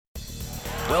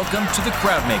Welcome to the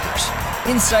Crowdmakers,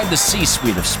 inside the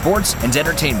C-suite of sports and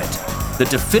entertainment, the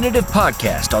definitive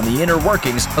podcast on the inner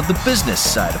workings of the business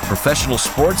side of professional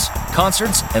sports,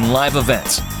 concerts, and live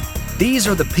events. These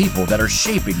are the people that are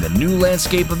shaping the new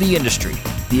landscape of the industry,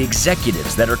 the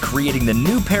executives that are creating the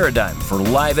new paradigm for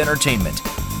live entertainment.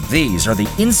 These are the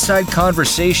inside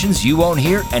conversations you won't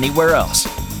hear anywhere else.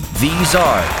 These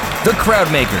are the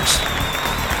Crowdmakers.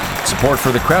 Support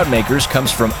for the Crowdmakers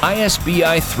comes from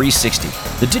ISBI 360,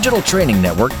 the digital training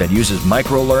network that uses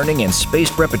micro-learning and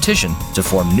spaced repetition to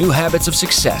form new habits of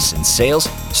success in sales,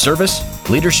 service,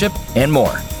 leadership, and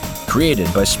more.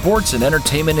 Created by sports and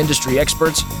entertainment industry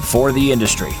experts for the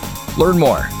industry. Learn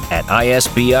more at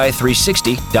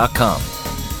isbi360.com.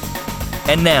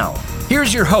 And now,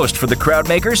 here's your host for the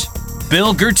Crowdmakers,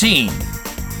 Bill Gertine.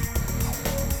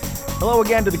 Hello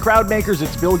again to the Crowdmakers.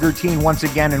 It's Bill Gertine once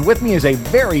again, and with me is a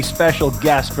very special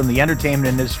guest from the entertainment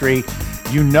industry.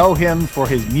 You know him for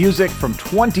his music from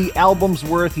 20 albums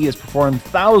worth. He has performed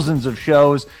thousands of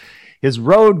shows. His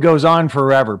road goes on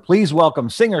forever. Please welcome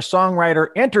singer, songwriter,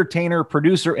 entertainer,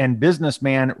 producer, and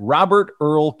businessman, Robert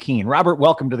Earl Keane. Robert,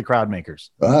 welcome to the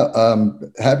Crowdmakers.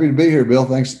 Happy to be here, Bill.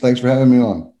 Thanks for having me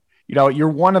on. You know, you're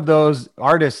one of those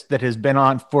artists that has been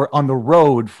on the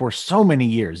road for so many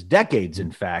years, decades,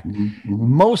 in fact.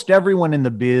 Mm-hmm. Most everyone in the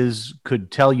biz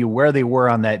could tell you where they were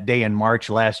on that day in March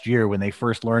last year when they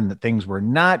first learned that things were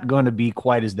not going to be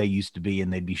quite as they used to be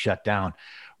and they'd be shut down.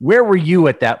 Where were you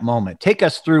at that moment? Take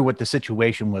us through what the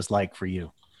situation was like for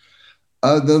you.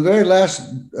 The very last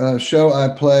show I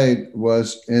played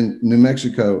was in New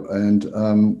Mexico, and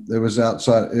it was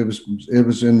outside. It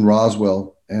was in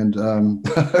Roswell. And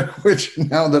which,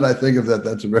 now that I think of that,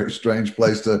 that's a very strange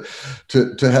place to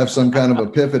have some kind of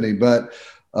epiphany. But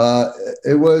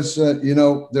it was, it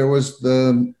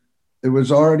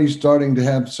was already starting to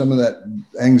have some of that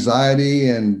anxiety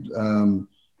and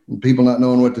people not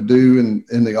knowing what to do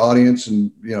in the audience, and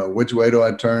which way do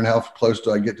I turn? How close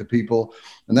do I get to people?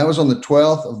 And that was on the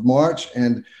 12th of March.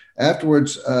 And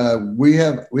afterwards, we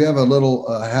have a little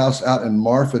house out in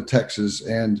Marfa, Texas,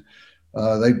 and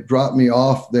they dropped me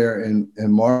off there in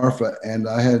Marfa, and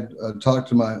I had talked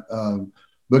to my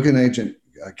booking agent,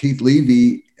 Keith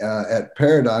Levy, at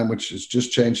Paradigm, which has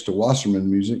just changed to Wasserman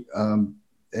Music.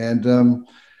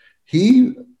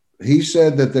 He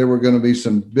said that there were going to be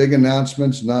some big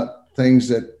announcements, not things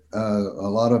that a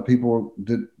lot of people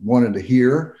wanted to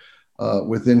hear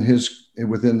within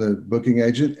the booking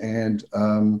agent. And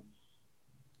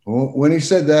when he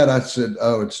said that, I said,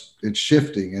 "Oh, it's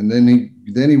shifting." And then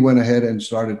he went ahead and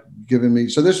started giving me.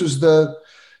 So this was the,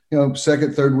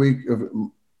 second, third week of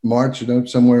March,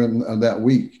 somewhere in that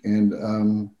week. And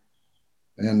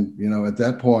at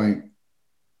that point,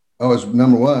 I was,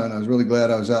 number one, I was really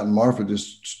glad I was out in Marfa,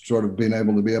 just sort of being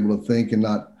able to think and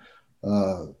not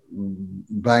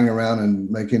bang around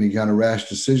and make any kind of rash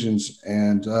decisions.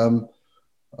 And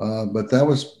but that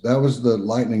was the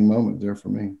lightning moment there for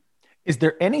me. Is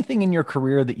there anything in your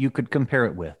career that you could compare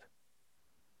it with?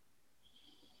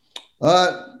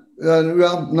 Well,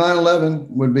 9/11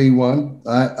 would be one.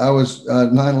 I was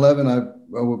 9/11.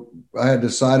 I had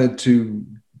decided to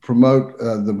promote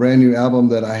the brand new album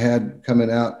that I had coming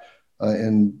out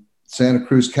in Santa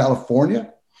Cruz,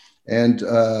 California, and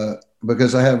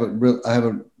because I have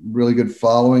a really good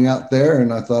following out there,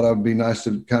 and I thought it would be nice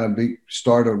to kind of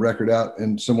start a record out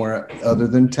in somewhere other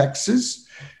than Texas.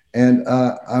 And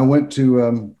I went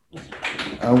to,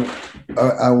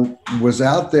 I was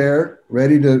out there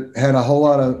ready to, had a whole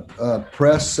lot of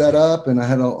press set up, and I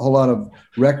had a whole lot of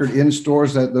record in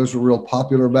stores those were real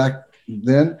popular back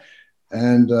then.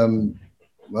 And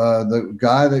the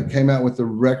guy that came out with the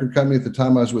record company at the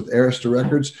time, I was with Arista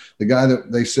Records, the guy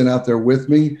that they sent out there with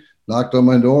me knocked on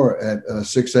my door at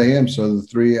 6 a.m. So the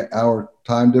 3-hour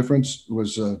time difference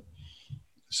was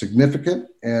significant.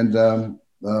 And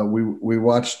we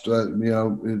watched,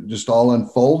 it just all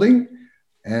unfolding,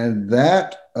 and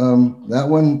that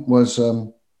one was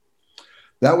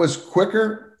that was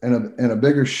quicker and a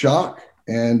bigger shock,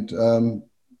 and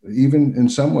even in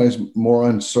some ways more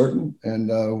uncertain. And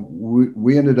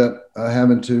we ended up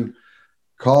having to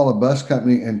call a bus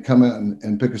company and come out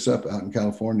and pick us up out in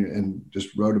California, and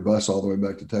just rode a bus all the way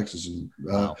back to Texas. And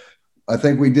wow. I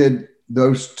think we did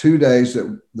those 2 days.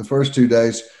 The first 2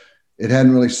 days, it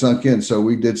hadn't really sunk in. So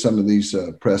we did some of these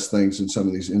press things and some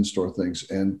of these in-store things.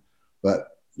 But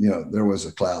there was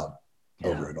a cloud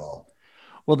over it all.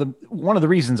 Well, one of the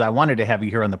reasons I wanted to have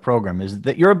you here on the program is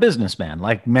that you're a businessman,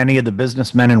 like many of the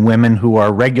businessmen and women who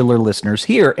are regular listeners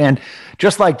here. And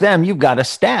just like them, you've got a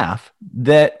staff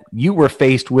that you were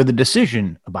faced with a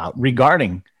decision about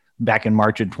regarding back in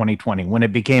March of 2020, when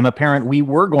it became apparent we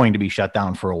were going to be shut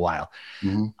down for a while.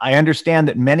 Mm-hmm. I understand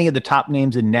that many of the top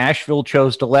names in Nashville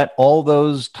chose to let all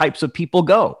those types of people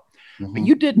go, but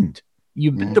you didn't.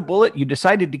 You bit the bullet. You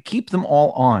decided to keep them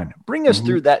all on. Bring us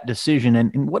through that decision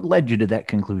and what led you to that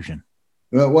conclusion.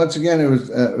 Well, once again, it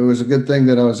was a good thing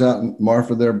that I was out in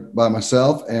Marfa there by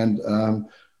myself, and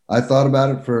I thought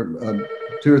about it for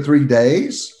 2 or 3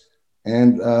 days,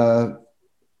 and I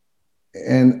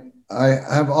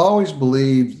have always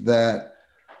believed that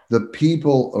the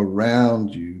people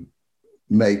around you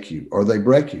make you or they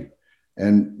break you,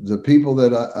 and the people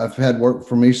that I've had work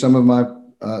for me, some of my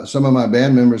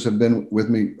band members have been with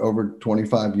me over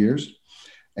 25 years,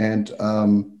 and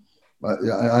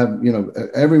I have,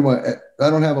 everyone. I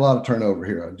don't have a lot of turnover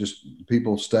here.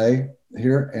 People stay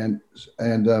here, and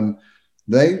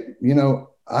they,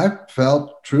 I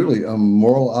felt truly a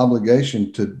moral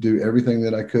obligation to do everything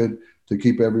that I could to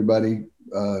keep everybody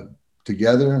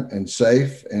together and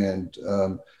safe, and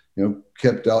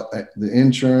kept out the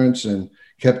insurance and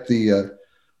kept the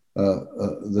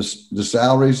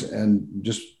salaries, and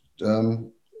just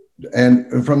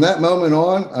and from that moment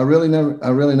on, I really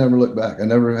never looked back. I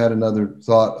never had another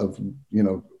thought of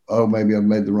oh, maybe I've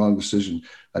made the wrong decision.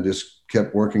 I just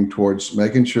kept working towards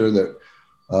making sure that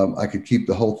I could keep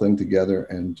the whole thing together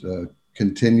and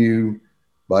continue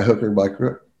by hook or by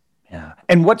crook. Yeah.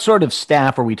 And what sort of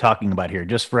staff are we talking about here?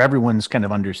 Just for everyone's kind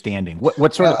of understanding.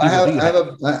 What sort of people do you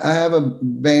have? I have a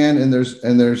band, and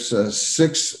there's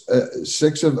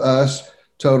six of us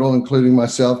total, including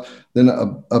myself. Then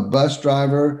a bus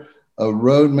driver, a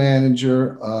road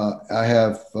manager. I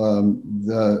have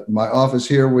my office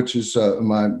here, which is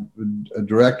my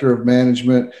director of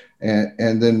management,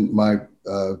 and then my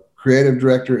creative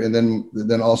director, and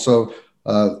then also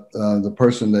the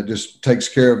person that just takes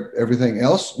care of everything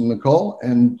else, Nicole.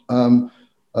 And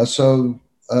so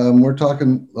we're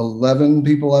talking 11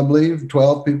 people, I believe,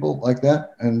 12 people like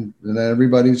that. And then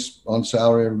everybody's on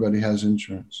salary. Everybody has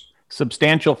insurance.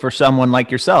 Substantial for someone like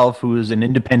yourself, who is an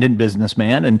independent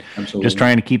businessman and Absolutely. Just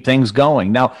trying to keep things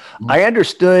going. Now, I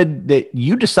understood that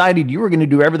you decided you were going to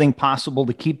do everything possible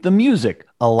to keep the music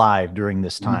alive during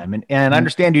this time. And I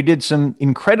understand you did some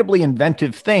incredibly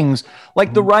inventive things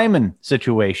like the Ryman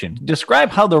situation.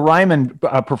 Describe how the Ryman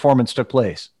performance took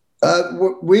place.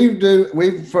 We've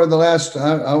for the last,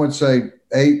 I would say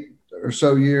 8 or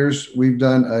so years, we've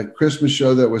done a Christmas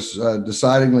show that was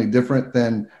decidedly different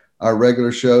than our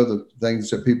regular show, the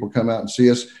things that people come out and see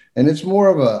us. And it's more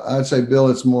of I'd say, Bill,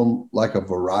 it's more like a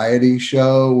variety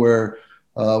show where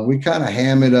we kind of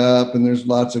ham it up, and there's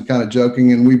lots of kind of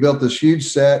joking. And we built this huge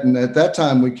set. And at that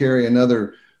time, we carry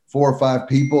another 4 or 5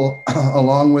 people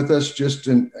along with us, just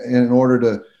in order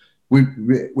to,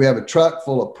 we have a truck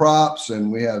full of props,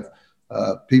 and we have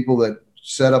people that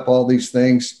set up all these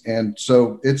things. And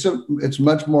so it's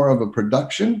much more of a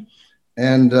production.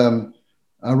 And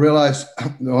I realized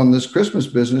on this Christmas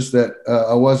business that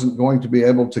I wasn't going to be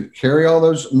able to carry all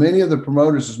those. Many of the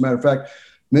promoters, as a matter of fact,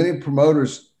 many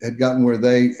promoters had gotten where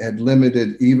they had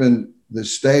limited even the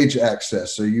stage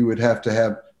access. So you would have to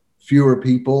have fewer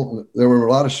people. There were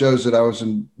a lot of shows that I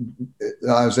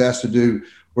was asked to do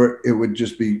where it would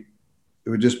just be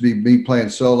me playing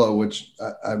solo, which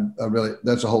I really,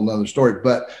 that's a whole nother story,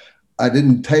 but I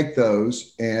didn't take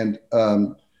those. And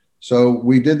so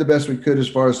we did the best we could as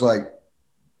far as like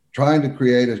trying to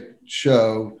create a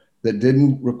show that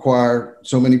didn't require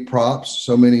so many props,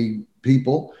 so many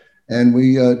people. And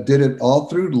we did it all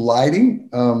through lighting.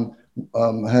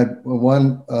 I had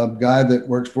one guy that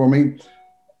works for me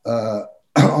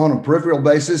on a peripheral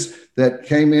basis that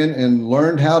came in and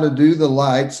learned how to do the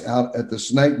lights out at the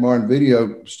Snake Barn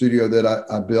video studio that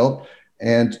I built.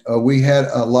 And we had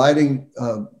a lighting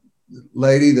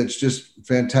lady that's just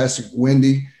fantastic,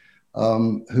 Wendy,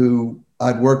 who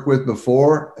I'd worked with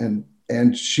before.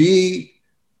 And she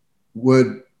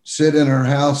would sit in her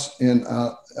house in,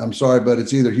 I'm sorry, but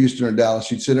it's either Houston or Dallas.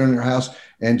 She'd sit in her house,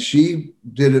 and she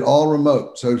did it all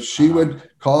remote. So she would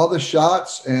call the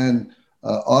shots, and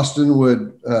Austin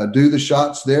would do the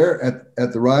shots there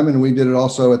at the Ryman. And we did it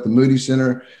also at the Moody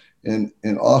Center in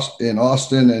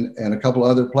Austin and a couple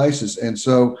other places. And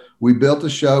so we built a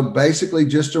show basically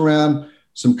just around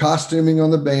some costuming on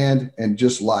the band and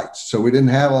just lights. So we didn't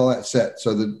have all that set.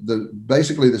 So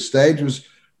basically the stage was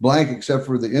blank except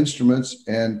for the instruments,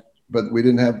 but we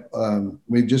didn't have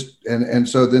and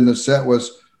so then the set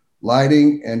was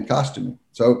lighting and costuming.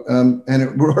 So and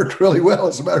it worked really well.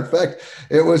 As a matter of fact,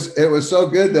 it was so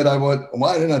good that I went,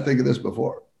 why didn't I think of this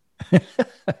before?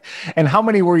 And how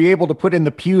many were you able to put in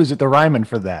the pews at the Ryman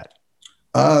for that?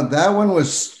 That one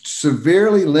was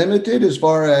severely limited as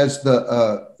far as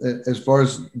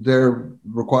their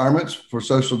requirements for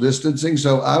social distancing.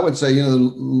 So I would say,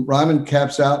 the Ryman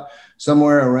caps out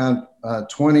somewhere around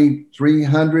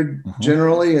 2,300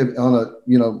 generally on a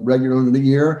regular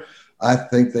year. I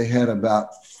think they had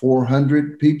about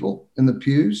 400 people in the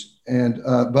pews, and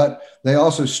but they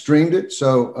also streamed it.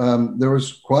 So there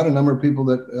was quite a number of people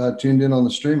that tuned in on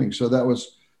the streaming. So that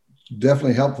was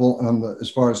definitely helpful as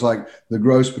far as like the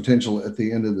gross potential at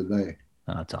the end of the day.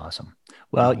 Oh, that's awesome.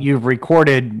 Well, you've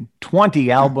recorded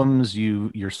 20 albums.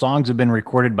 Your songs have been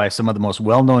recorded by some of the most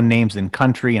well-known names in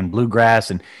country and bluegrass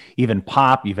and even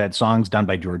pop. You've had songs done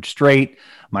by George Strait,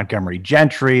 Montgomery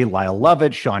Gentry, Lyle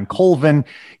Lovett, Sean Colvin.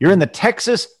 You're in the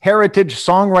Texas Heritage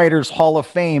Songwriters Hall of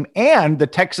Fame and the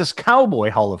Texas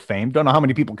Cowboy Hall of Fame. Don't know how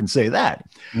many people can say that.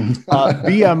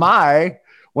 BMI,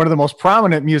 one of the most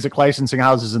prominent music licensing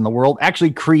houses in the world,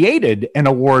 actually created an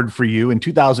award for you in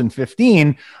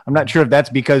 2015. I'm not sure if that's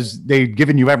because they'd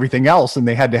given you everything else and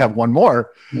they had to have one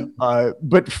more. Yeah.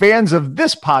 But fans of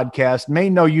this podcast may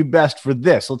know you best for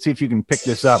this. Let's see if you can pick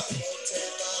this up.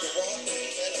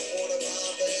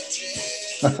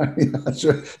 Yeah,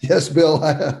 sure. Yes, Bill.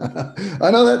 I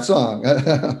know that song.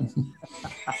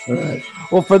 All right.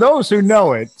 Well, for those who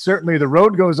know it, certainly The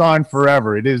Road Goes On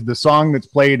Forever. It is the song that's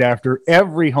played after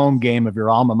every home game of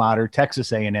your alma mater,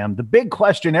 Texas A&M. The big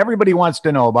question everybody wants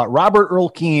to know about Robert Earl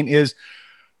Keen is,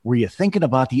 were you thinking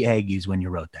about the Aggies when you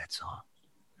wrote that song?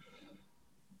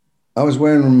 I was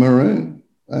wearing maroon.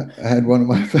 I had one of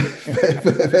my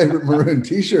favorite maroon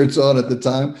T-shirts on at the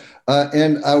time.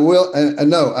 And I will, and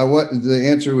no, the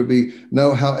answer would be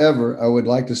no. However, I would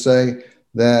like to say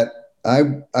that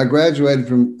I graduated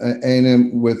from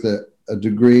A&M with a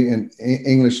degree in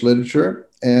English literature,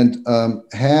 and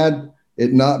had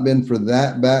it not been for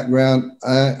that background,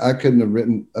 I couldn't have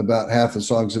written about half the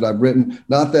songs that I've written.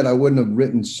 Not that I wouldn't have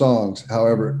written songs.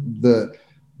 However, the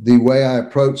way I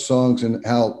approach songs and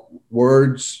how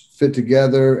words fit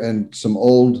together and some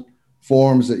old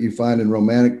forms that you find in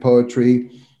romantic poetry,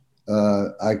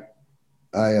 I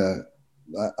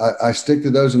stick to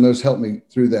those, and those help me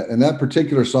through that. And that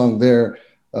particular song there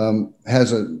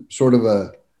has a sort of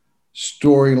a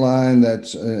storyline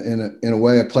that's in a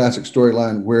way a classic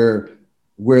storyline where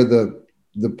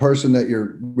the person that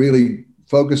you're really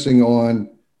focusing on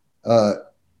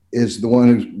is the one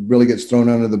who really gets thrown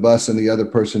under the bus, and the other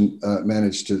person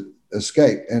managed to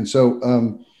escape. And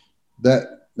so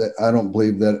that I don't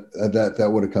believe that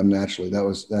would have come naturally.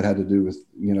 That had to do with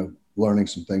learning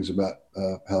some things about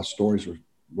how stories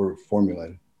were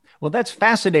formulated. Well, that's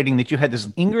fascinating that you had this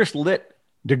English lit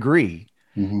degree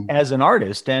as an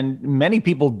artist, and many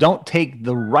people don't take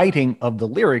the writing of the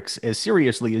lyrics as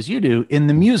seriously as you do in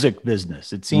the music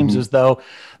business. It seems as though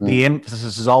the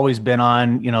emphasis has always been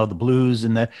on, the blues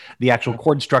and the actual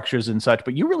chord structures and such,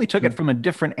 but you really took it from a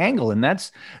different angle, and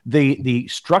that's the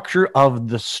structure of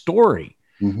the story.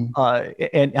 And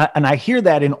I hear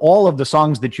that in all of the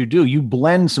songs that you do. You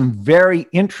blend some very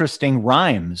interesting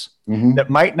rhymes that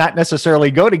might not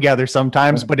necessarily go together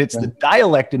sometimes, but it's the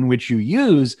dialect in which you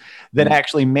use that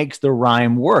actually makes the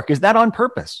rhyme work. Is that on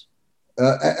purpose?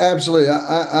 Absolutely.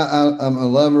 I'm a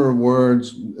lover of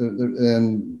words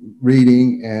and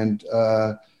reading, and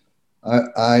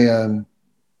I'm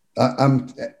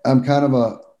kind of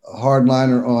a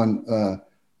hardliner on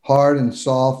hard and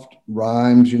soft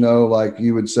rhymes, like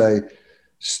you would say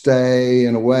stay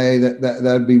in a way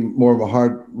that'd be more of a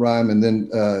hard rhyme, and then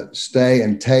stay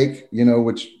and take,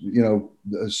 which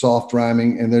soft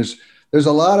rhyming. And there's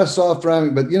a lot of soft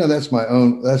rhyming, but that's my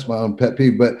own pet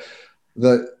peeve. But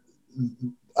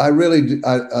I really do,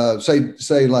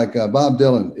 say like Bob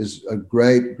Dylan is a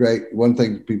great one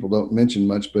thing that people don't mention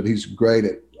much, but he's great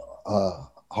at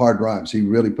hard rhymes. He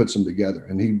really puts them together,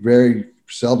 and he very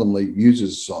seldomly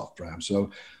uses soft rhymes. So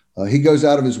he goes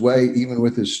out of his way, even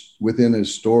within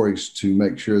his stories, to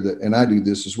make sure that, and I do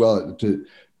this as well,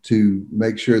 to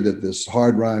make sure that this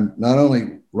hard rhyme not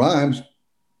only rhymes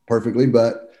perfectly,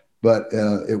 but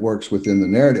it works within the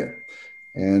narrative.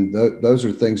 And those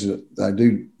are things that I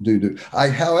do.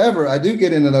 However, I do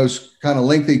get into those kind of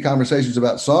lengthy conversations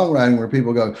about songwriting where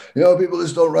people go, people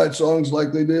just don't write songs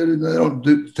like they did, and they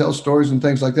don't tell stories and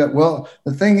things like that. Well,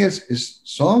 the thing is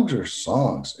songs are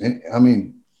songs. And I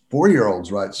mean,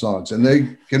 4-year-olds write songs, and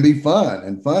they can be fun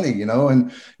and funny,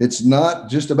 and it's not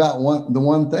just about the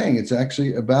one thing. It's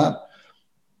actually about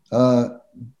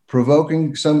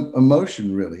provoking some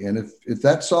emotion, really. And if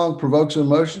that song provokes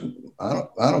emotion, I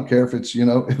don't care if it's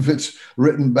if it's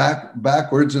written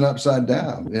backwards and upside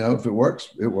down. If it works,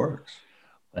 it works.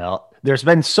 Well, there's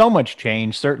been so much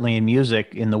change, certainly in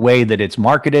music, in the way that it's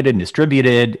marketed and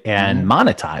distributed and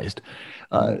monetized.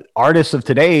 Artists of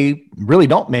today really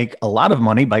don't make a lot of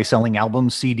money by selling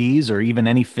albums, CDs, or even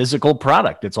any physical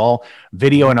product. It's all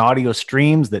video and audio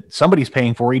streams that somebody's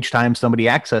paying for each time somebody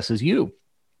accesses you.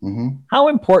 How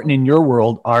important in your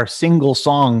world are single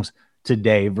songs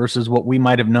today versus what we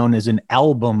might have known as an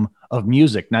album of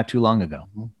music not too long ago?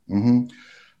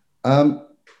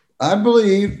 I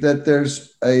believe that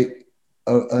there's a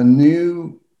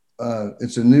new,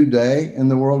 it's a new day in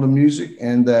the world of music,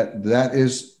 and that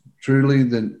is truly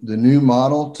the new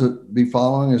model to be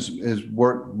following is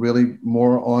work really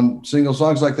more on single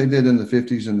songs like they did in the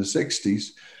 50s and the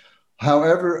 60s.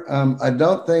 However, I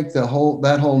don't think that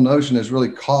whole notion has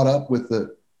really caught up with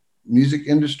the music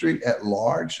industry at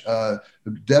large.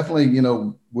 Definitely,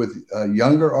 with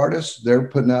younger artists, they're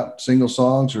putting out single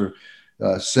songs or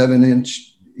 7-inch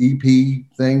EP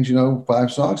things,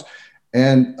 5 songs.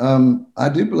 And I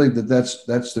do believe that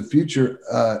that's the future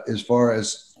as far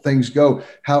as things go.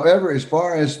 However, as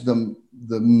far as the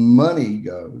money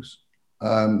goes,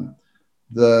 one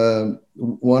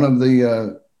of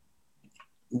the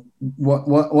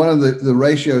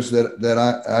ratios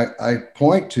that I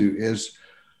point to is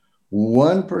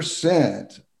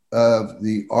 1% of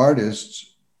the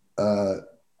artists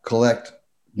collect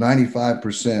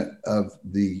 95% of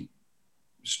the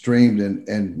streamed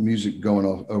and music going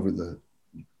over the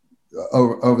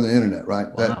internet, right?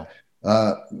 Wow.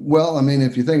 Well, I mean,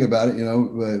 if you think about it, you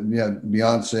have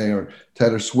Beyonce or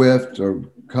Taylor Swift or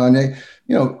Kanye,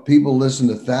 people listen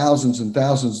to thousands and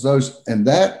thousands of those, and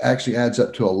that actually adds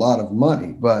up to a lot of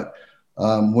money. But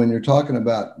when you're talking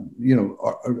about,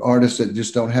 artists that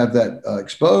just don't have that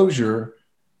exposure,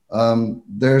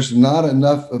 there's not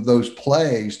enough of those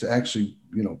plays to actually,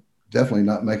 definitely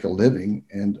not make a living.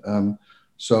 And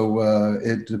so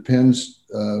it depends,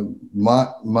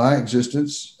 my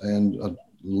existence and a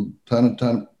ton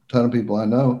of people I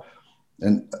know,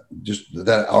 and just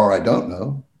that, or I don't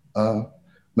know,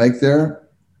 make their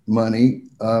money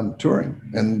touring.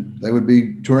 And they would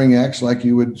be touring acts like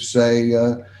you would say,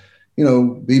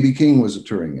 B.B. King was a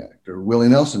touring act, or Willie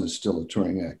Nelson is still a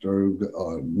touring act, or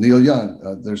Neil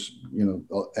Young. There's,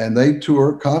 and they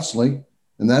tour constantly,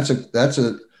 and that's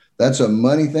a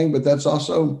money thing, but that's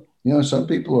also, some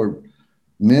people are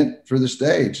meant for the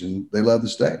stage and they love the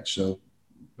stage. So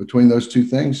between those two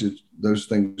things, those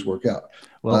things work out.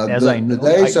 Well, the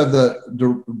days of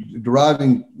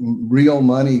deriving real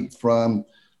money from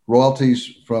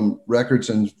royalties from records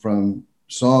and from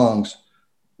songs,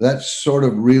 that sort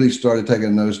of really started taking a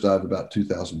nosedive about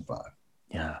 2005.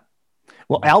 Yeah.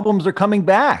 Well, albums are coming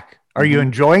back. Are you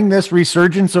enjoying this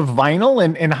resurgence of vinyl,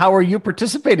 and how are you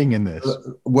participating in this?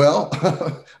 Well,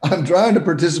 I'm trying to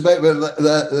participate, but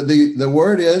the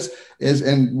word is,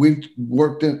 and we've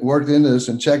worked into this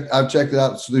and I've checked it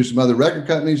out through some other record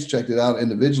companies, checked it out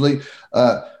individually.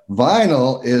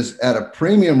 Vinyl is at a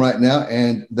premium right now,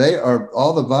 and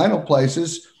all the vinyl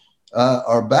places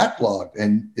are backlogged.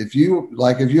 And if you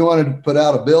wanted to put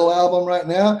out a Bill album right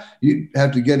now, you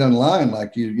have to get in line,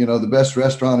 like the best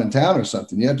restaurant in town or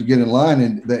something. You have to get in line,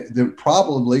 and there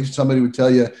probably somebody would tell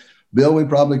you, Bill, we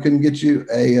probably couldn't get you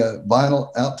a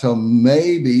vinyl out till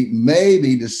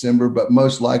maybe December, but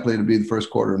most likely it'll be the first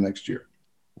quarter of next year.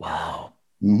 Wow.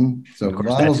 Mm-hmm. So of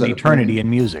course, that's an eternity in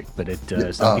music, but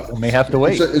some people may have to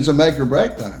wait. It's a make or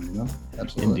break time,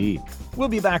 Absolutely. Indeed. We'll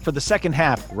be back for the second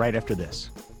half right after this.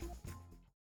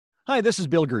 Hi, this is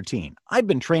Bill Gertine. I've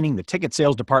been training the ticket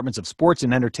sales departments of sports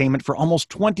and entertainment for almost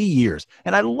 20 years,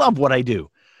 and I love what I do.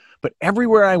 But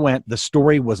everywhere I went, the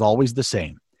story was always the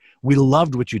same. We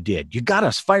loved what you did. You got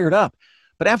us fired up.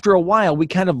 But after a while, we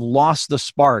kind of lost the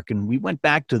spark, and we went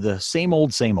back to the same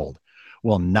old, same old.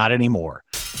 Well, not anymore.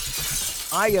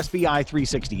 ISBI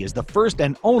 360 is the first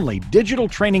and only digital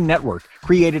training network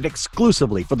created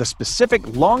exclusively for the specific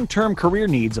long-term career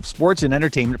needs of sports and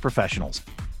entertainment professionals.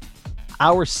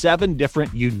 Our 7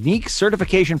 different unique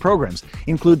certification programs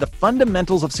include the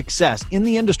fundamentals of success in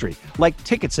the industry, like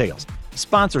ticket sales,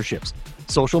 sponsorships,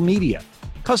 social media,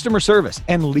 customer service,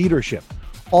 and leadership,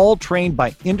 all trained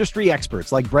by industry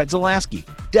experts like Brett Zalaski,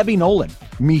 Debbie Nolan,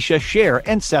 Misha Scher,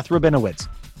 and Seth Rabinowitz.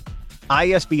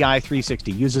 ISBI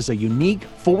 360 uses a unique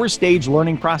 4-stage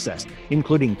learning process,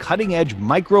 including cutting-edge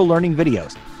micro-learning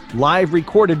videos, live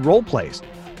recorded role plays,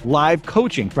 live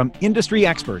coaching from industry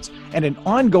experts, and an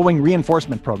ongoing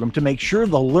reinforcement program to make sure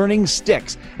the learning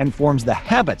sticks and forms the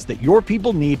habits that your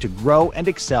people need to grow and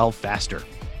excel faster.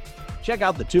 Check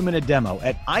out the 2-minute demo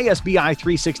at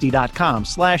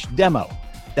isbi360.com/demo.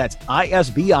 That's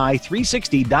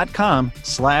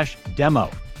isbi360.com/demo.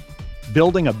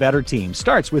 Building a better team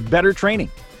starts with better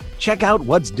training. Check out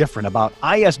what's different about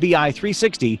ISBI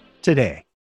 360 today.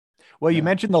 Well, you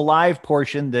mentioned the live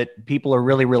portion that people are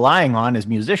really relying on as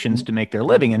musicians to make their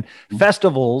living, and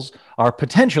festivals are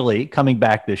potentially coming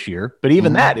back this year, but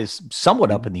even that is somewhat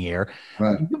up in the air.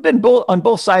 Right. You've been on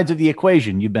both sides of the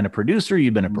equation. You've been a producer,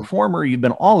 you've been a performer, you've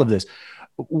been all of this.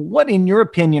 What, in your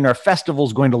opinion, are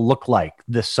festivals going to look like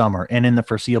this summer and in the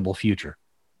foreseeable future?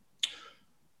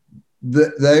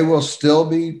 They will still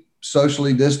be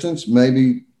socially distanced,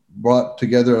 maybe brought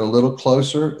together a little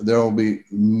closer. There will be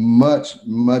much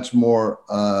more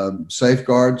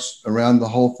safeguards around the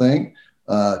whole thing.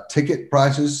 Ticket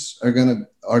prices are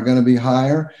gonna be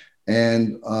higher,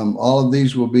 and all of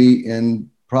these will be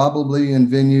probably in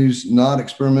venues, not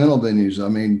experimental venues. I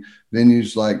mean,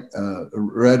 venues like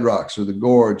Red Rocks or the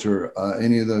Gorge or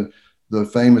any of the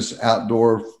famous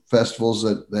outdoor festivals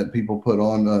that people put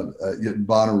on,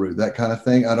 Bonnaroo, that kind of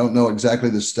thing. I don't know exactly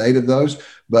the state of those,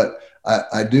 but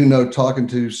I do know, talking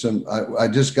to some, I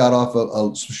just got off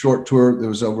a short tour that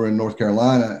was over in North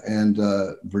Carolina and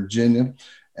Virginia.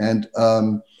 And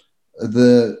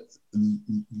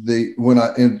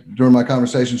during my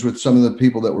conversations with some of the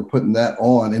people that were putting that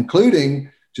on, including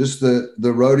just the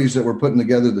roadies that were putting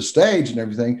together the stage and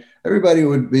everything, everybody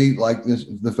would be like this,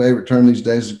 the favorite term these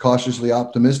days is cautiously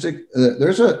optimistic.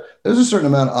 There's a certain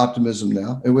amount of optimism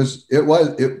now.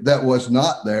 That was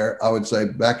not there, I would say,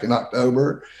 back in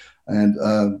October.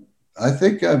 And I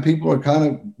think people are kind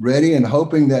of ready and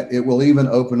hoping that it will even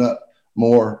open up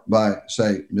more by,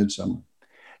 say, midsummer.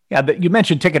 Yeah, but you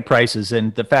mentioned ticket prices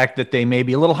and the fact that they may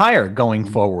be a little higher going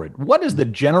forward. What does the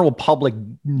general public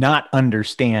not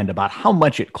understand about how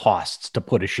much it costs to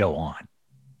put a show on?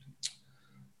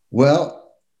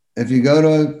 Well, if you go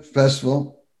to a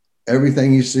festival,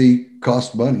 everything you see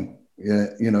costs money. Yeah,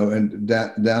 and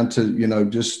down to,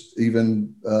 just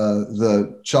even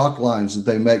the chalk lines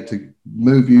that they make to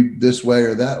move you this way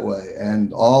or that way,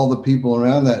 and all the people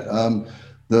around that.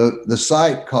 The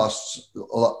site costs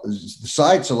a lot. The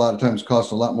sites a lot of times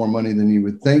cost a lot more money than you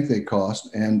would think they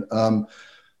cost, and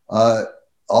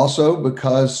also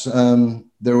because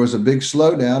there was a big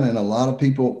slowdown and a lot of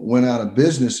people went out of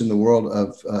business in the world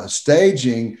of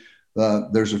staging.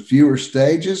 There's a fewer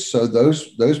stages, so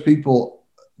those people.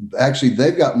 Actually,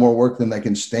 they've got more work than they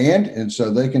can stand, and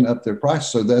so they can up their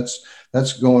price. So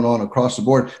that's going on across the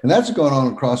board, and that's going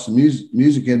on across the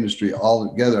music industry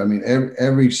altogether. I mean,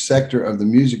 every sector of the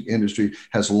music industry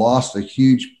has lost a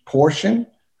huge portion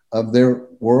of their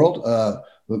world.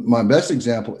 My best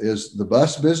example is the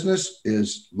bus business.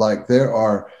 Is like there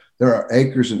are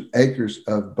acres and acres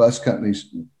of bus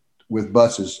companies with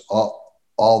buses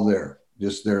all there,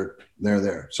 just they're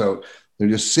there. So they're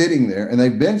just sitting there, and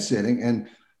they've been sitting. And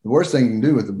the worst thing you can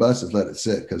do with the bus is let it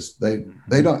sit, because they're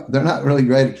not really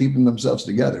great at keeping themselves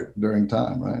together during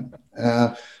time, right?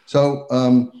 So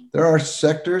there are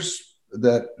sectors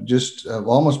that just have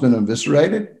almost been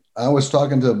eviscerated. I was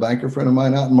talking to a banker friend of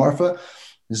mine out in Marfa.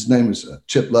 His name is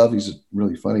Chip Love. He's a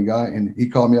really funny guy, and he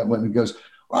called me up and he goes,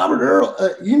 "Robert, Earl,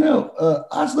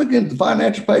 I was looking at the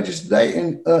financial pages today,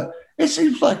 and it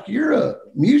seems like your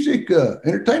music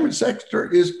entertainment sector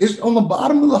is on the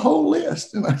bottom of the whole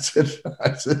list." And I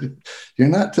said, "You're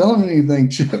not telling me anything,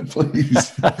 Chip,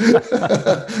 please."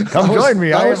 Come join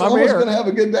me. I'm here. Going to have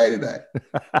a good day today.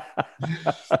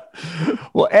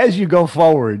 Well, as you go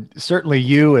forward, certainly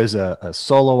you as a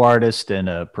solo artist and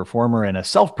a performer and a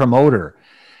self-promoter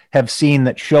have seen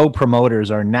that show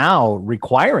promoters are now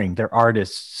requiring their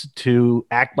artists to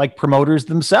act like promoters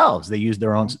themselves. They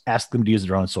ask them to use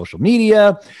their own social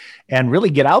media and really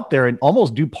get out there and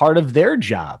almost do part of their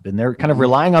job. And they're kind of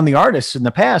relying on the artists in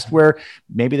the past, where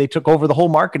maybe they took over the whole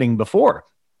marketing before.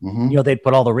 They'd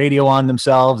put all the radio on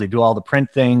themselves. They do all the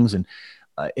print things.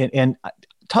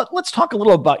 Let's talk a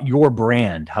little about your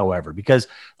brand, however, because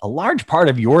a large part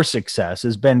of your success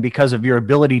has been because of your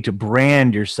ability to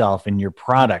brand yourself and your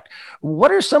product.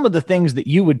 What are some of the things that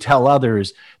you would tell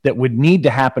others that would need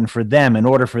to happen for them in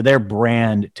order for their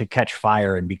brand to catch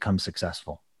fire and become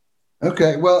successful?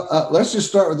 Okay, well, let's just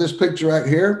start with this picture right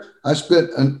here. I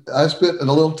spent a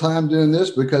little time doing this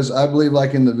because I believe,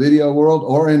 like in the video world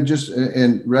or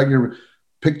in regular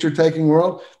picture taking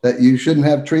world, that you shouldn't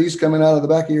have trees coming out of the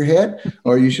back of your head,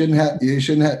 or it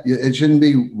shouldn't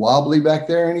be wobbly back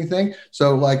there or anything.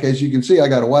 So like, as you can see, I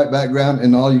got a white background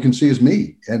and all you can see is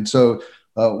me. And so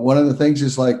one of the things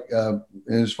is like,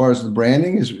 as far as the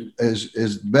branding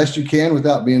is best you can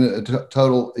without being a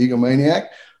total egomaniac,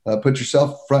 put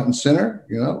yourself front and center,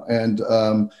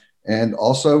 and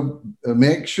also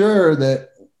make sure that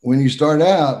when you start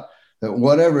out, that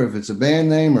whatever, if it's a band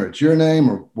name or it's your name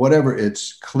or whatever,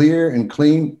 it's clear and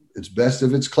clean it's best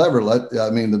if it's clever.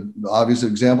 The obvious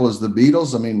example is the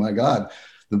Beatles. I mean, my God,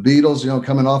 the Beatles,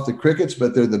 coming off the Crickets,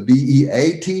 but they're the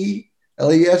Beatles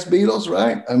Beatles,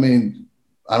 right? I mean,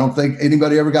 I don't think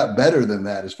anybody ever got better than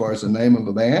that as far as the name of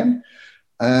a band.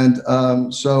 And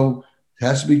so it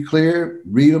has to be clear,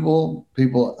 readable,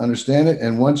 people understand it.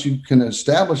 And once you can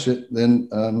establish it, then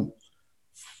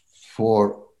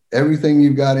for everything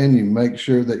you've got in you, make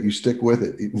sure that you stick with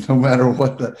it, no matter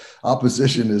what the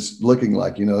opposition is looking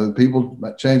like. People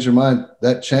might change their mind.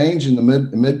 That change in the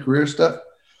mid-career stuff,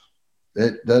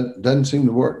 it doesn't seem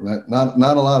to work. Not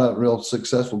a lot of real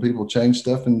successful people change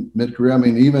stuff in mid-career. I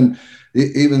mean, even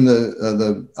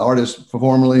the artist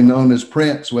formerly known as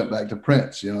Prince went back to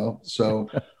Prince, So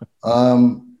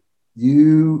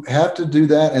you have to do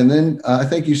that. And then I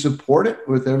think you support it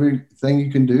with everything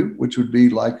you can do, which would be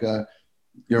like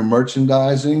your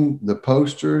merchandising, the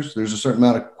posters. There's a certain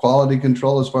amount of quality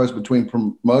control as far as between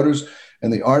promoters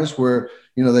and the artists where,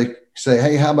 they say,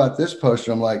 hey, how about this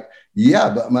poster? I'm like,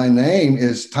 yeah, but my name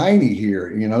is tiny here.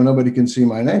 Nobody can see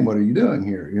my name. What are you doing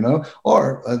here?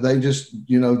 Or they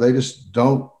just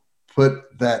don't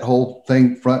put that whole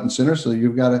thing front and center. So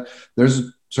there's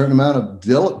a certain amount of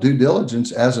due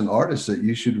diligence as an artist that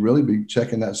you should really be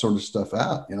checking that sort of stuff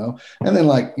out, And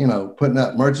then putting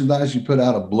out merchandise, you put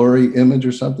out a blurry image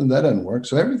or something, that doesn't work.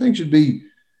 So everything should be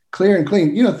clear and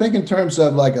clean. Think in terms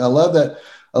of I love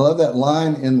that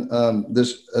line in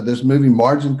this movie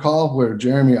Margin Call where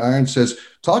Jeremy Irons says,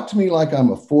 talk to me like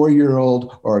I'm a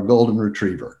 4-year-old or a golden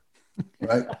retriever,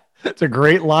 right? That's a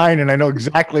great line. And I know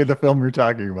exactly the film you're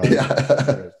talking about.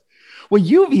 Yeah. Well,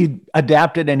 you've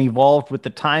adapted and evolved with the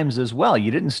times as well.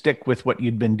 You didn't stick with what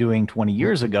you'd been doing 20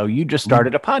 years ago. You just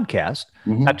started a podcast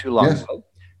not too long ago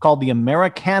called the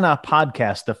Americana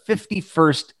Podcast, the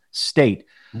 51st State.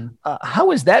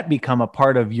 How has that become a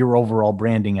part of your overall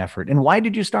branding effort? And why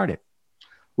did you start it?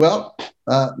 Well,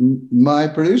 my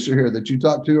producer here that you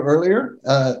talked to earlier,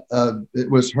 it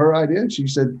was her idea. She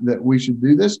said that we should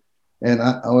do this. And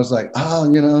I was like,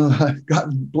 I've got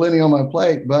plenty on my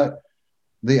plate. But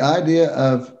the idea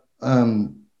of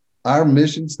our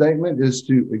mission statement is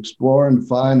to explore and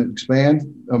define and expand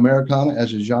Americana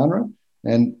as a genre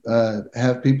and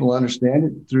have people understand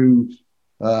it through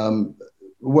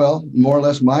more or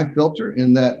less my filter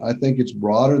in that I think it's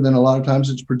broader than a lot of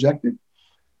times it's projected.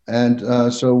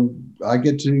 And so I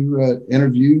get to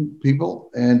interview people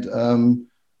and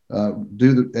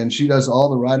and she does all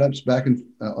the write-ups back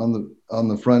on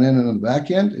the front end and on the back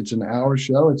end. It's an hour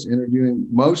show. It's interviewing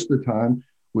most of the time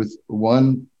with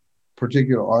one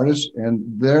particular artist. And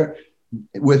they're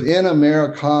within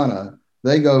Americana,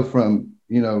 they go from,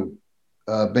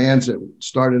 bands that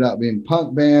started out being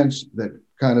punk bands that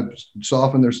kind of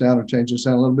soften their sound or change their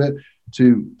sound a little bit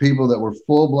to people that were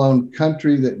full-blown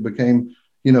country that became,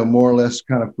 more or less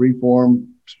kind of free-form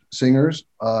singers.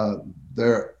 I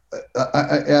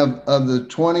have of the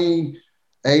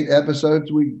 28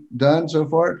 episodes we've done so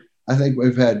far, I think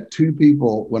we've had 2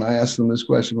 people, when I ask them this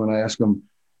question, when I ask them,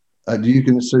 do you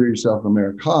consider yourself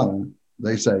Americana?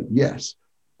 They say, yes.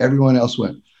 Everyone else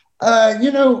went, I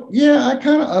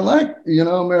like,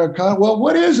 Americana. Well,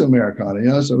 what is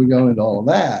Americana? So we go into all of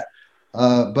that.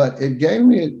 But it gave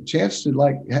me a chance to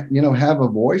have a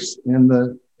voice in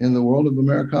the world of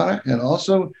Americana. And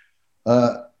also,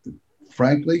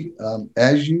 frankly,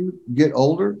 as you get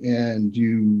older and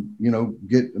you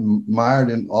get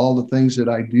mired in all the things that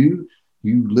I do,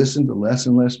 you listen to less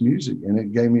and less music. And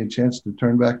it gave me a chance to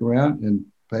turn back around and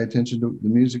pay attention to the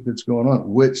music that's going on,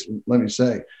 which, let me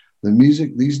say, the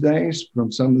music these days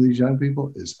from some of these young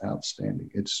people is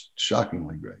outstanding. It's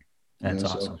shockingly great. That's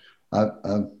awesome. So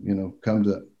I've come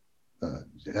to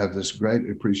have this great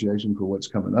appreciation for what's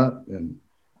coming up and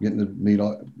getting to meet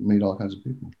all kinds of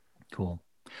people. Cool.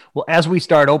 Well, as we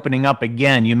start opening up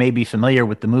again, you may be familiar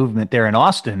with the movement there in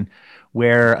Austin,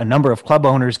 where a number of club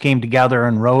owners came together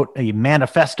and wrote a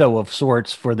manifesto of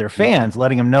sorts for their fans,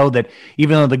 letting them know that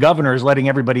even though the governor is letting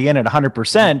everybody in at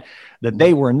 100%, that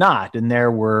they were not. And there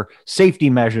were safety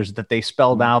measures that they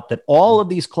spelled out that all of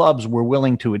these clubs were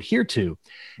willing to adhere to.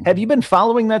 Have you been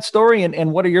following that story?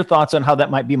 And what are your thoughts on how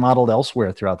that might be modeled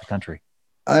elsewhere throughout the country?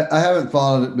 I haven't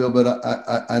followed it, Bill, but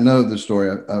I know the story.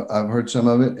 I've heard some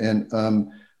of it.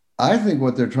 And I think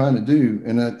what they're trying to do,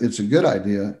 and it's a good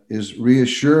idea, is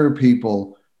reassure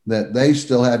people that they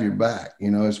still have your back.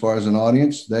 As far as an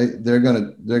audience, they're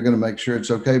gonna make sure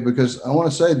it's okay. Because I want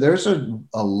to say there's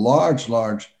a large,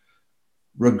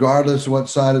 regardless of what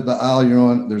side of the aisle you're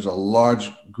on, there's a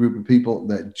large group of people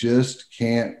that just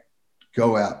can't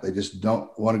go out. They just don't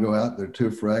want to go out. They're too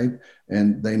afraid,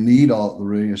 and they need all the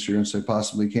reassurance they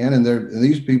possibly can. And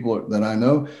these people that I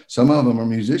know, some of them are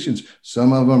musicians,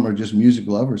 some of them are just music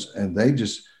lovers, and they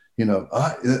just,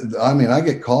 I mean, I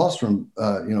get calls from,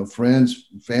 friends,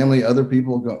 family, other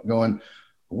people going,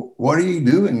 "What are you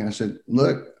doing?" I said,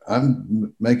 "Look,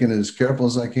 I'm making it as careful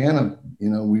as I can.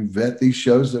 We vet these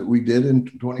shows that we did in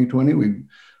 2020. We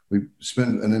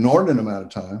spent an inordinate amount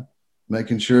of time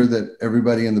making sure that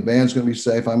everybody in the band's going to be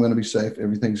safe. I'm going to be safe.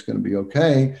 Everything's going to be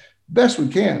okay. Best we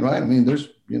can, right? I mean,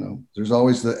 there's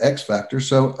always the X factor.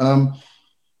 So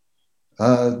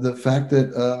the fact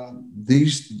that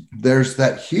there's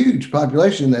that huge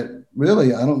population that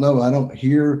really, I don't know.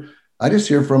 I just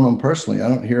hear from them personally. I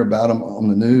don't hear about them on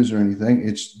the news or anything.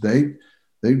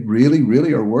 They really,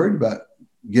 really are worried about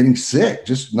getting sick.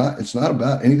 It's not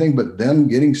about anything but them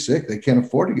getting sick. They can't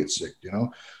afford to get sick,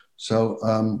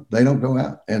 So they don't go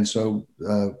out. And so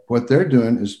what they're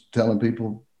doing is telling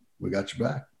people, we got your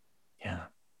back. Yeah.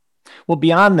 Well,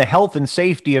 beyond the health and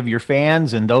safety of your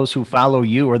fans and those who follow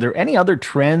you, are there any other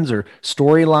trends or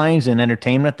storylines in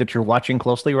entertainment that you're watching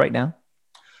closely right now?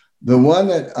 The one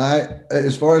that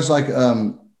as far as like,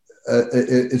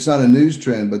 it's not a news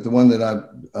trend, but the one that I've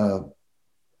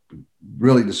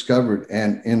really discovered,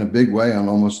 and in a big way, on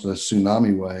almost a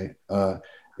tsunami way,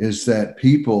 is that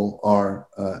people are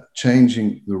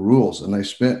changing the rules, and they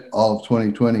spent all of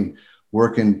 2020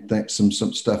 working some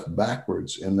stuff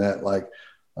backwards. In that, like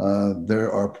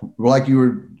there are, like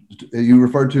you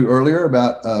referred to earlier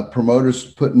about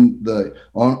promoters putting the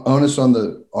onus on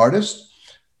the artist.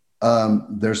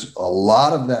 There's a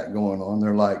lot of that going on.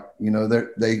 They're like,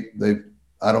 they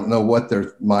I don't know what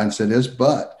their mindset is,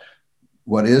 but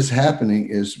what is happening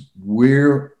is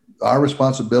our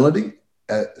responsibility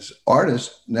as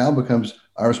artists now becomes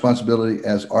our responsibility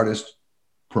as artist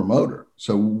promoter.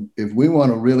 So if we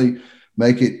want to really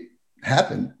make it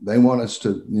happen, they want us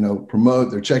to, promote.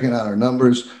 They're checking out our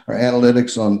numbers, our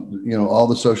analytics on, all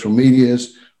the social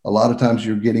medias. A lot of times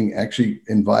you're getting actually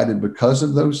invited because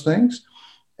of those things.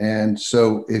 And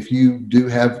so if you do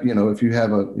have, if you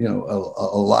have a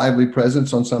lively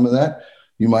presence on some of that,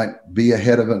 you might be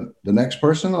ahead of the next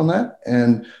person on that.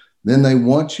 And then they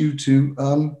want you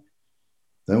to,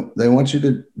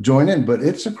 join in, but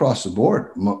it's across the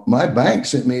board. My bank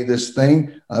sent me this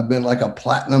thing. I've been like a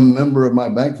platinum member of my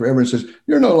bank forever, and says,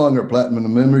 "You're no longer a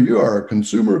platinum member. You are a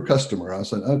consumer customer." I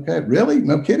said, "Okay, really?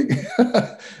 No kidding."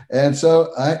 And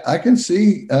so I can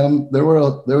see there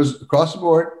was across the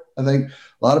board. I think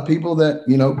a lot of people that,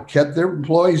 kept their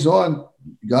employees on,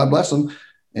 God bless them,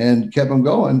 and kept them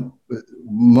going.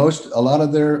 A lot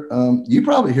of their, you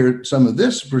probably hear some of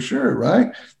this for sure,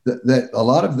 right? That a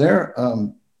lot of their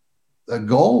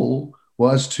goal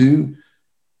was to,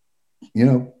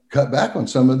 cut back on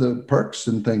some of the perks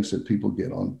and things that people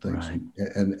get on things, right,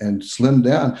 and slim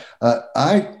down.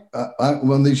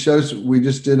 One of these shows we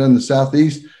just did in the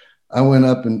Southeast, I went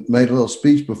up and made a little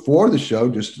speech before the show,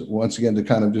 just once again to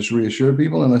kind of just reassure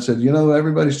people. And I said,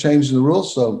 everybody's changing the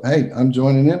rules. So, hey, I'm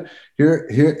joining in.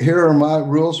 Here are my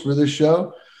rules for this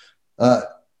show.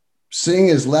 Sing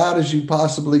as loud as you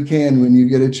possibly can when you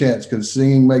get a chance, because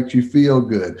singing makes you feel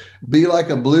good. Be like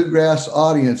a bluegrass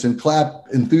audience and clap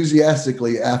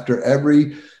enthusiastically after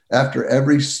every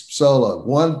solo.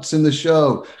 Once in the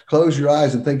show, close your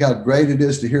eyes and think how great it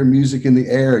is to hear music in the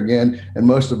air again. And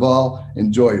most of all,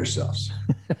 enjoy yourselves.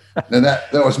 And that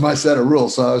was my set of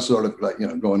rules. So I was sort of like,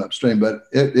 going upstream,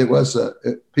 but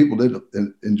people did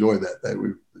enjoy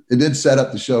that. It did set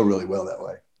up the show really well that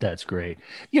way. That's great.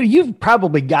 You've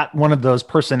probably got one of those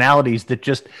personalities that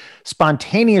just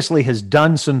spontaneously has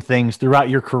done some things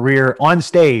throughout your career on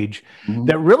stage, mm-hmm,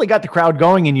 that really got the crowd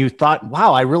going. And you thought,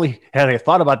 wow, I really had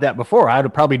thought about that before. I'd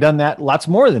have probably done that lots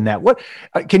more than that. What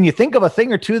can you think of a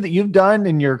thing or two that you've done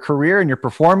in your career and your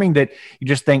performing that you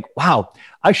just think, wow,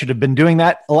 I should have been doing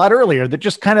that a lot earlier, that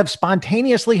just kind of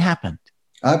spontaneously happened?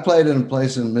 I played in a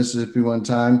place in Mississippi one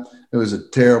time. It was a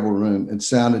terrible room. It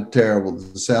sounded terrible.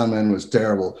 The sound man was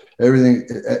terrible. Everything,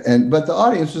 but the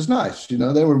audience was nice. They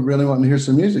were really wanting to hear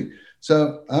some music.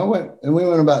 So I went, and we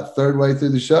went about third way through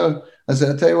the show. I said,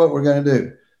 "I'll tell you what we're going to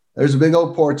do. There's a big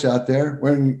old porch out there.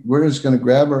 We're just going to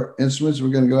grab our instruments. We're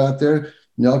going to go out there.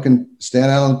 Y'all can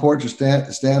stand out on the porch or stand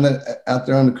out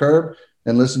there on the curb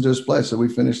and listen to us play." So we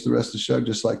finished the rest of the show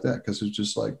just like that, because it's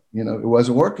just like, it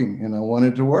wasn't working, and I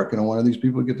wanted it to work, and I wanted these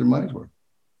people to get their money's worth.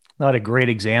 Not a great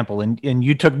example. And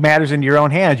you took matters into your own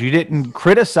hands. You didn't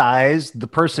criticize the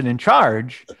person in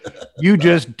charge. You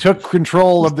just took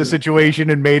control of the situation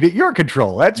and made it your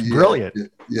control. That's brilliant.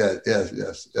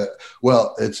 Yes.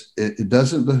 Well, it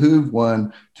doesn't behoove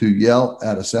one to yell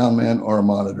at a sound man or a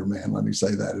monitor man. Let me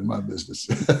say that in my business.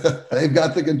 They've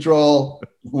got the control.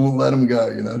 We'll let them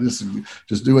go.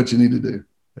 Just do what you need to do.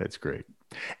 That's great.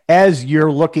 As you're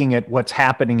looking at what's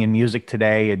happening in music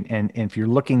today, and if you're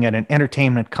looking at an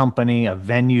entertainment company, a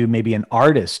venue, maybe an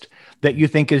artist that you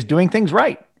think is doing things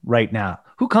right now,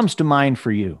 who comes to mind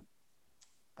for you?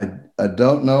 I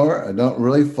don't know her. I don't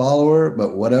really follow her,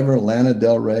 but whatever Lana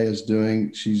Del Rey is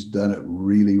doing, she's done it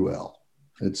really well.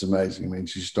 It's amazing. I mean,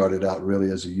 she started out really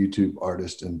as a YouTube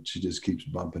artist, and she just keeps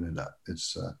bumping it up.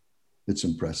 It's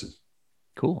impressive.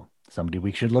 Cool. Somebody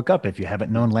we should look up if you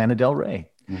haven't known Lana Del Rey.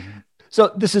 Mm-hmm.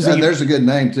 So this is there's a good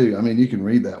name too. I mean, you can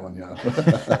read that one,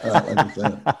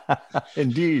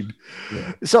 Indeed.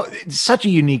 Yeah. So it's such a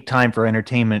unique time for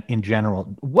entertainment in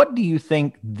general. What do you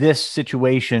think this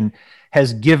situation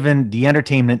has given the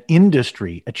entertainment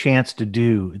industry a chance to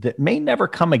do that may never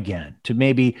come again, to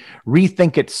maybe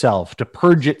rethink itself, to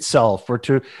purge itself, or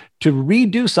to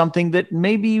redo something that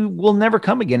maybe will never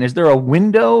come again? Is there a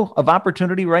window of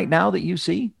opportunity right now that you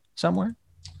see somewhere?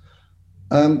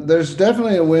 There's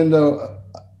definitely a window,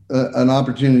 an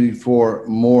opportunity for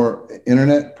more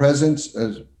internet presence,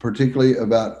 particularly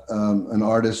about an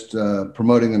artist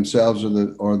promoting themselves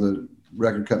or the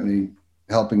record company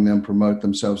helping them promote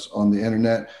themselves on the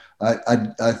internet.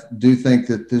 I do think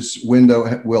that this window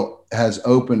has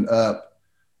opened up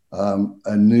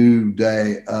a new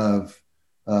day of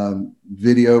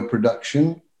video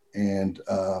production and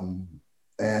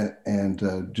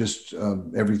just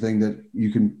everything that you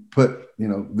can put,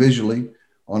 visually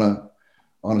on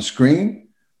a screen.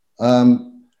 It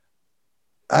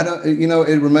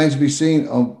remains to be seen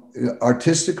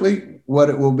artistically what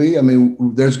it will be. I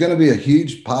mean, there's going to be a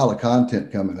huge pile of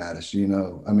content coming at us, I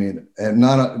mean, and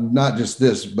not just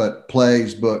this, but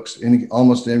plays, books,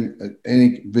 almost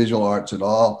any visual arts at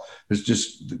all.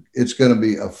 It's going to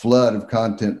be a flood of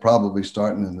content probably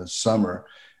starting in the summer,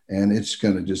 and it's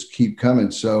going to just keep coming.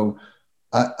 So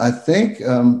I think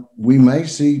we may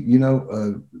see,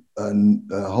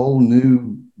 a whole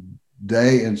new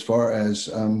day as far as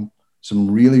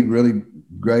some really, really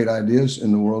great ideas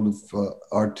in the world of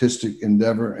artistic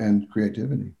endeavor and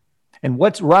creativity. And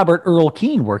what's Robert Earl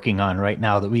Keen working on right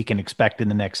now that we can expect in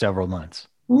the next several months?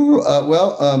 I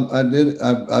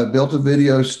built a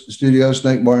video studio,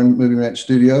 Snake Barn Movie Ranch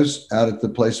Studios, out at the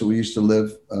place that we used to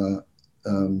live out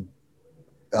in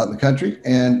the country,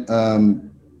 and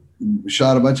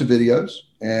shot a bunch of videos,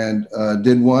 and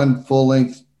did one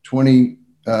full-length 20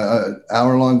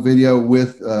 hour-long video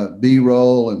with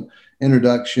B-roll and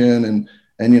introduction and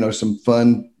some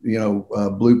fun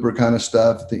blooper kind of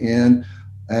stuff at the end,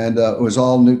 and it was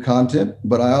all new content.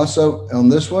 But I also, on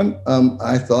this one,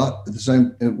 I thought the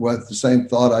same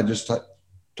thought I just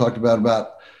talked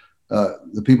about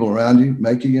the people around you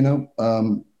make you,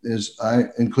 is I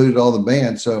included all the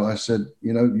bands. So I said,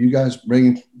 you guys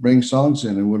bring songs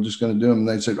in and we're just going to do them. And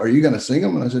they said, are you going to sing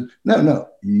them? And I said, no,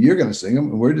 you're going to sing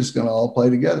them. And we're just going to all play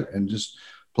together and just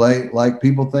play like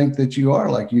people think that you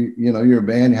are, like you're a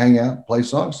band, you hang out, play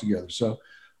songs together. So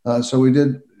we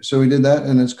did that,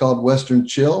 and it's called Western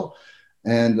Chill,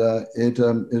 and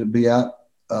it'll be out.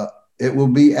 It will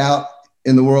be out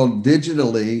in the world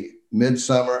digitally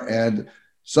midsummer, and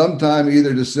sometime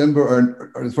either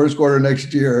December or the first quarter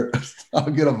next year,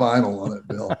 I'll get a vinyl on it,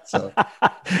 Bill. So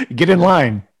get in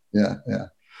line. Yeah.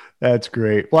 That's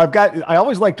great. Well, I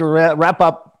always like to wrap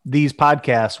up these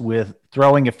podcasts with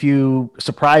throwing a few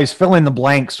surprise fill in the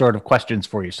blank sort of questions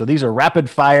for you. So these are rapid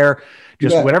fire,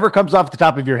 just whatever comes off the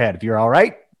top of your head, if you're all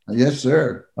right. Yes,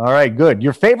 sir. All right, good.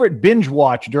 Your favorite binge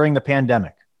watch during the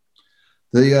pandemic?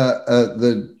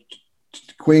 The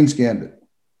Queen's Gambit.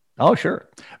 Oh, sure.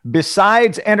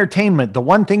 Besides entertainment, the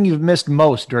one thing you've missed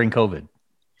most during COVID?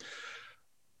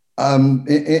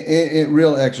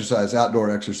 Real exercise, outdoor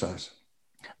exercise.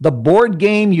 The board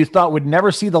game you thought would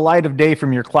never see the light of day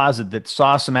from your closet that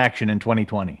saw some action in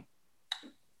 2020?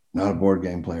 Not a board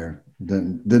game player.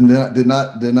 Did not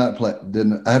play.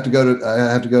 I have to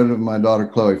go to my daughter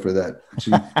Chloe for that.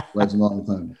 She plays them all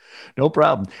the time. No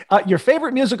problem. Your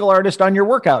favorite musical artist on your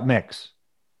workout mix?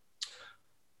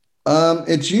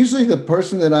 It's usually the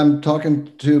person that I'm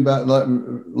talking to about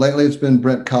lately. It's been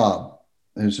Brent Cobb,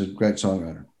 who's a great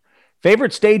songwriter.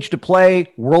 Favorite stage to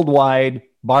play worldwide,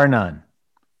 bar none?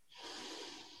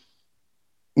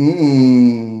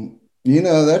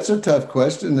 That's a tough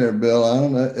question there, Bill. I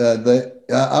don't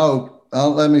know.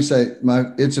 let me say,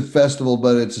 it's a festival,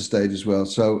 but it's a stage as well.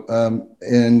 So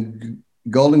in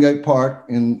Golden Gate Park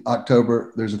in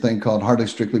October, there's a thing called Hardly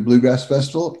Strictly Bluegrass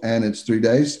Festival, and it's 3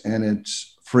 days, and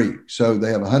it's free. So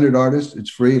they have 100 artists. It's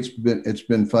free. It's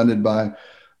been funded by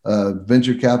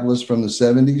venture capitalists from the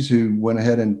 70s who went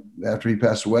ahead and, after he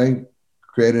passed away,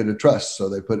 created a trust. So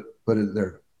they put it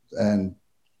there, and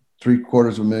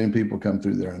 750,000 people come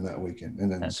through there in that weekend,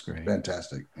 and then That's great.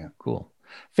 Fantastic. Yeah, cool.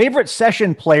 Favorite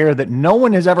session player that no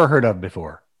one has ever heard of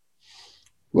before?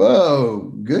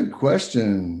 Whoa, good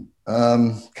question.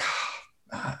 God,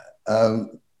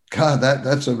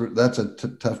 that's a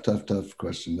tough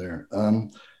question there.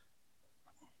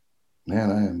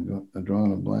 Man, I'm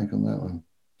drawing a blank on that one.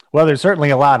 Well, there's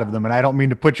certainly a lot of them, and I don't mean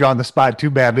to put you on the spot too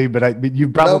badly, but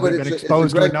you've probably been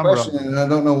exposed to a number of them. And I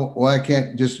don't know why I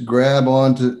can't just grab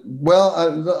on to,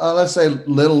 let's say a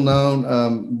little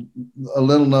known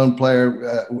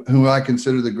player who I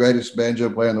consider the greatest banjo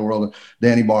player in the world,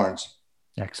 Danny Barnes.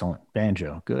 Excellent.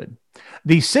 Banjo. Good.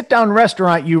 The sit-down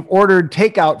restaurant you've ordered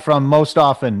takeout from most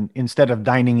often instead of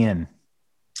dining in?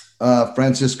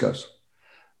 Francisco's.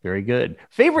 Very good.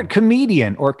 Favorite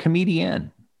comedian or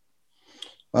comedian?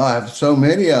 I have so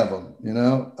many of them,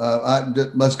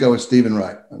 let's go with Stephen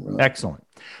Wright. Excellent.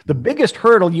 The biggest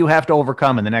hurdle you have to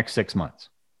overcome in the next 6 months?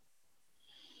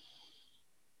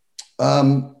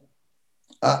 There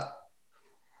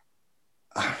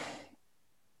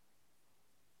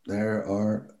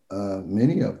are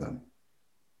many of them.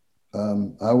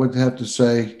 I would have to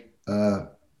say,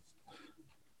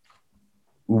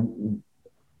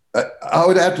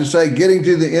 getting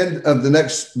to the end of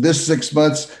this 6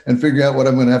 months and figuring out what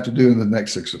I'm going to have to do in the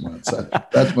next 6 months.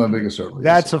 That's my biggest hurdle.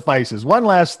 That suffices. One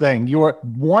last thing. Your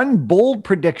one bold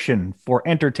prediction for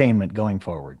entertainment going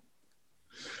forward?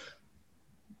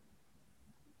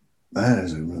 That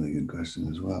is a really good question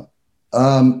as well.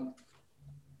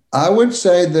 I would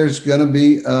say there's going to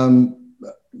be,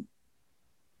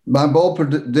 my bold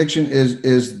prediction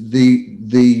is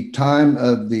the time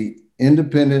of the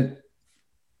independent,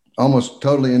 almost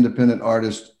totally independent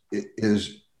artist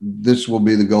this will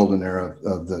be the golden era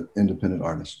of the independent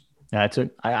artist.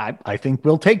 I think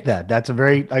we'll take that. That's a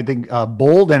very,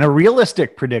 bold and a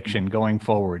realistic prediction going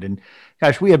forward. And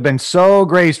gosh, we have been so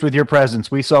graced with your presence.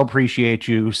 We so appreciate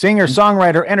you. Singer,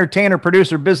 songwriter, entertainer,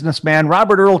 producer, businessman,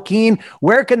 Robert Earl Keen.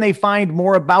 Where can they find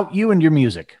more about you and your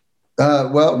music?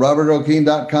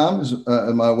 RobertEarlKeen.com is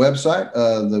my website.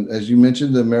 As you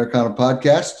mentioned, the Americana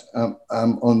podcast, I'm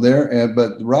on there.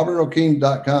 But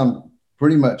RobertEarlKeen.com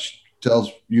pretty much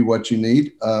tells you what you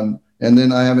need. And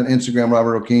then I have an Instagram,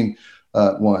 Robert Earl Keen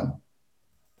 1.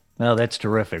 Well, that's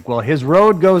terrific. Well, his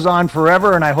road goes on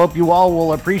forever, and I hope you all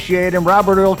will appreciate him.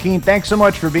 Robert Earl Keen, thanks so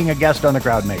much for being a guest on The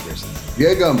Crowdmakers.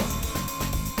 Diegum.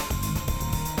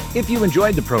 If you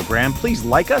enjoyed the program, please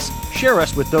like us, share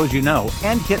us with those you know,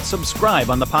 and hit subscribe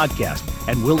on the podcast,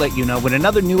 and we'll let you know when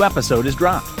another new episode is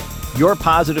dropped. Your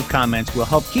positive comments will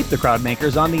help keep The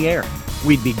Crowdmakers on the air.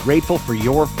 We'd be grateful for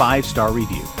your 5-star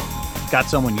review. Got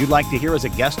someone you'd like to hear as a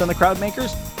guest on The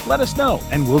Crowdmakers? Let us know,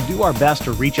 and we'll do our best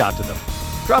to reach out to them.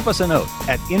 Drop us a note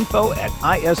at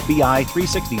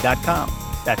info@isbi360.com.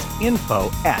 That's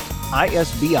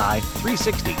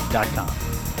info@isbi360.com.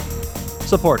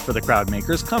 Support for The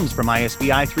Crowdmakers comes from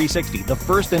ISBI 360, the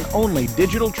first and only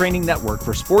digital training network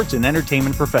for sports and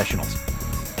entertainment professionals.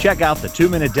 Check out the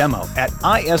 2-minute demo at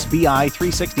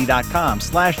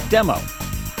isbi360.com/demo.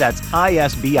 That's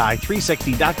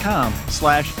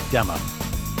isbi360.com/demo.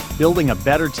 Building a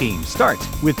better team starts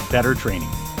with better training.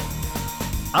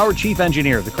 Our chief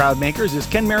engineer of The Crowdmakers is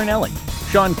Ken Marinelli.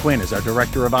 Sean Quinn is our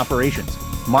director of operations.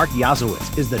 Mark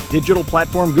Yazowitz is the digital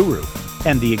platform guru.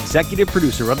 And the executive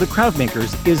producer of The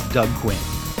Crowdmakers is Doug Quinn.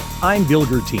 I'm Bill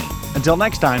Gertine. Until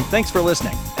next time, thanks for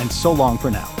listening, and so long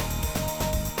for now.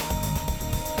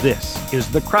 This is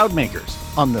The Crowdmakers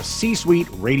on the C-Suite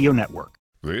Radio Network.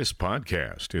 This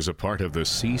podcast is a part of the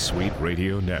C-Suite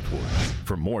Radio Network.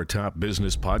 For more top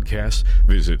business podcasts,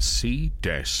 visit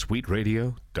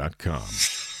c-suiteradio.com.